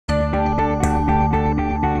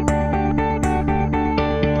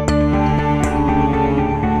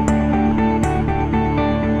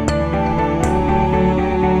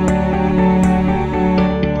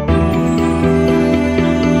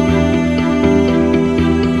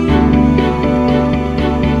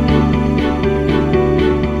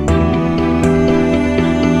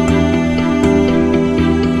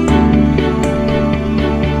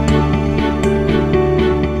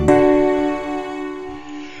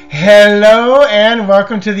Hello and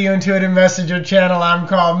welcome to the Intuitive Messenger channel. I'm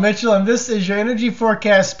Carl Mitchell and this is your energy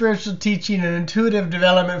forecast, spiritual teaching, and intuitive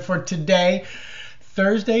development for today,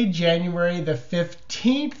 Thursday, January the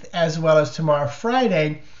 15th, as well as tomorrow,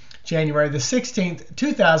 Friday, January the 16th,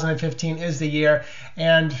 2015 is the year.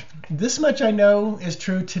 And this much I know is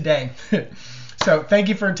true today. So thank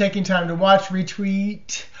you for taking time to watch,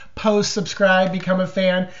 retweet, post, subscribe, become a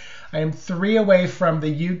fan. I am 3 away from the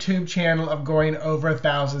YouTube channel of going over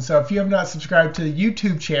 1,000. So if you have not subscribed to the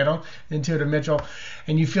YouTube channel, Intuitive Mitchell,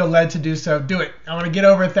 and you feel led to do so, do it. I want to get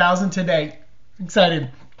over 1,000 today. Excited.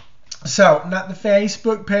 So not the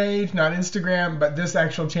Facebook page, not Instagram, but this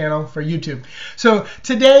actual channel for YouTube. So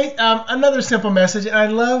today, another simple message. And I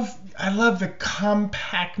love the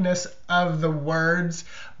compactness of the words,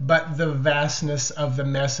 but the vastness of the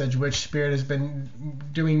message, which Spirit has been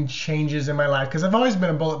doing changes in my life. Because I've always been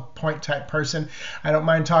a bullet point type person. I don't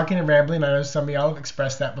mind talking and rambling. I know some of y'all have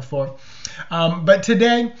expressed that before. But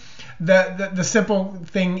today, the simple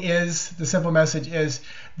thing is, the simple message is,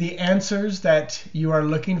 the answers that you are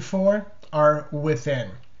looking for are within.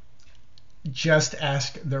 Just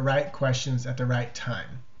ask the right questions at the right time.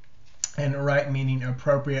 And right meaning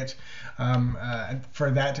appropriate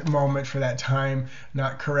for that moment, for that time,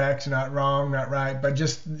 not correct, not wrong, not right, but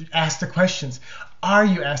just ask the questions. Are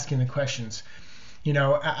you asking the questions? You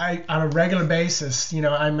know, I on a regular basis, you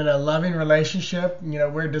know, I'm in a loving relationship. You know,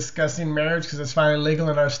 we're discussing marriage because it's finally legal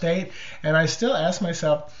in our state. And I still ask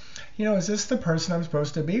myself, you know, is this the person I'm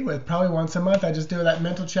supposed to be with? Probably once a month I just do that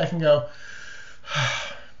mental check and go,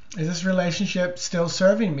 is this relationship still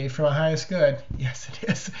serving me for my highest good? Yes, it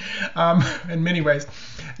is. In many ways.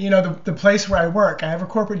 You know, the place where I work, I have a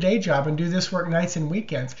corporate day job and do this work nights and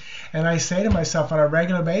weekends. And I say to myself on a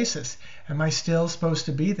regular basis, am I still supposed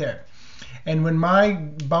to be there? And when my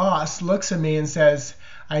boss looks at me and says,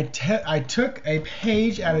 I took a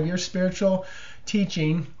page out of your spiritual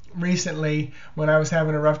teaching recently when I was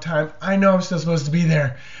having a rough time, I know I'm still supposed to be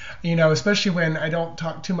there. You know, especially when I don't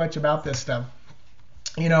talk too much about this stuff.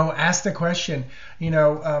 You know, ask the question, you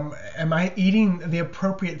know, am I eating the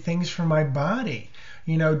appropriate things for my body?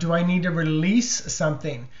 You know, do I need to release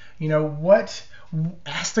something? You know,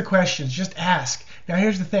 ask the questions, just ask. Now,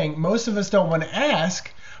 here's the thing. Most of us don't want to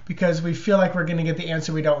ask because we feel like we're going to get the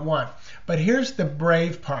answer we don't want. But here's the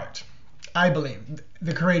brave part, I believe,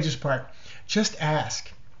 the courageous part. Just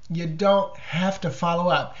ask. You don't have to follow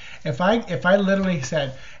up. If I literally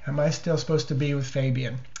said, am I still supposed to be with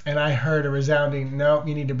Fabian? And I heard a resounding, no,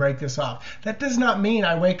 you need to break this off. That does not mean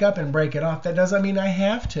I wake up and break it off. That doesn't mean I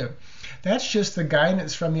have to. That's just the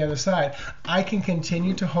guidance from the other side. I can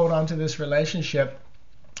continue to hold on to this relationship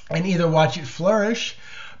and either watch it flourish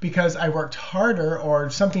because I worked harder or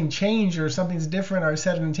something changed or something's different or I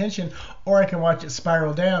set an intention, or I can watch it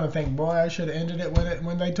spiral down and think, boy, I should have ended it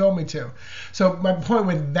when they told me to. So my point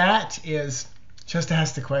with that is just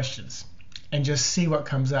ask the questions and just see what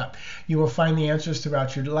comes up. You will find the answers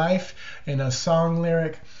throughout your life. In a song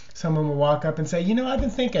lyric, someone will walk up and say, you know, I've been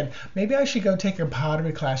thinking, maybe I should go take a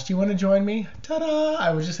pottery class. Do you want to join me? Ta-da! I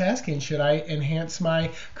was just asking, should I enhance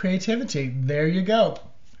my creativity? There you go.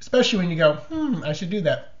 Especially when you go, I should do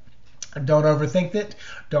that. Don't overthink it.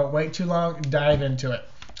 Don't wait too long. Dive into it.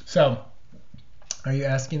 So, are you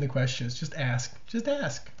asking the questions? Just ask. Just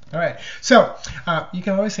ask. All right. So, you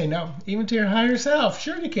can always say no, even to your higher self.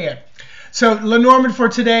 Sure you can. So, Lenormand for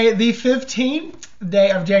today, the 15th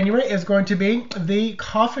day of January, is going to be the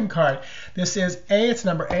coffin card. This is it's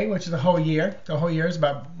number 8, which is the whole year. The whole year is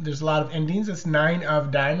there's a lot of endings. It's 9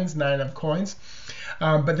 of diamonds, 9 of coins.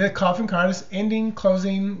 But the coffin card is ending,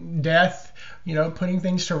 closing, death, you know, putting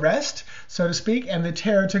things to rest, so to speak. And the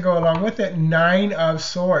tarot to go along with it, 9 of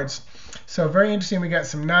swords. So very interesting. We got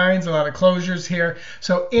some 9s, a lot of closures here.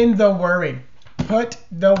 So in the worry, put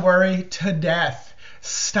the worry to death.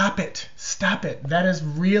 Stop it. Stop it. That is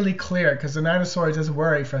really clear because the 9 of swords is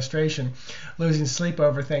worry, frustration, losing sleep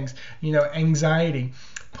over things, you know, anxiety.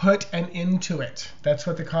 Put an end to it. That's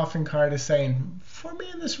what the coffin card is saying for me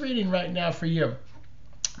in this reading right now for you.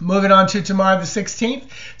 Moving on to tomorrow, the 16th,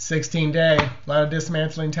 16 day, a lot of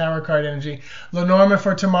dismantling tower card energy. Lenormand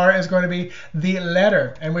for tomorrow is going to be the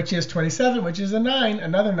letter, and which is 27, which is a 9,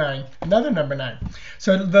 another number 9.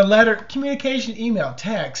 So the letter, communication, email,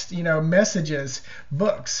 text, you know, messages,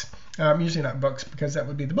 books. Usually not books because that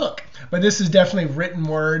would be the book, but this is definitely written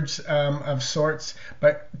words of sorts,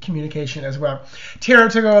 but communication as well. Tarot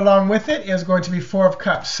to go along with it is going to be 4 of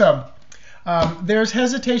Cups. So there's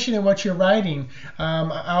hesitation in what you're writing.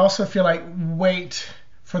 I also feel like wait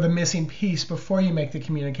for the missing piece before you make the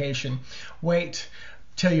communication. Wait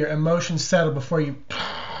till your emotions settle before you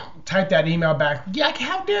type that email back. Yeah,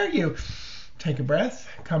 how dare you? take a breath,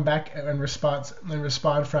 come back and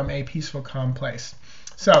respond from a peaceful, calm place.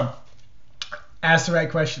 So, ask the right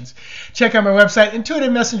questions. Check out my website,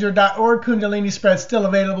 intuitivemessenger.org. Kundalini Spread still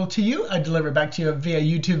available to you. I deliver it back to you via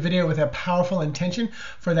YouTube video with a powerful intention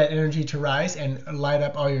for that energy to rise and light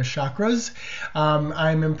up all your chakras.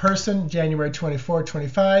 I'm in person January 24,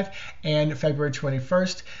 25, and February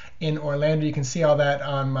 21st in Orlando. You can see all that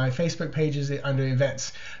on my Facebook pages under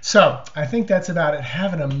events. So I think that's about it.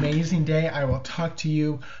 Have an amazing day. I will talk to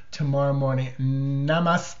you tomorrow morning.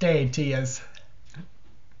 Namaste to yous.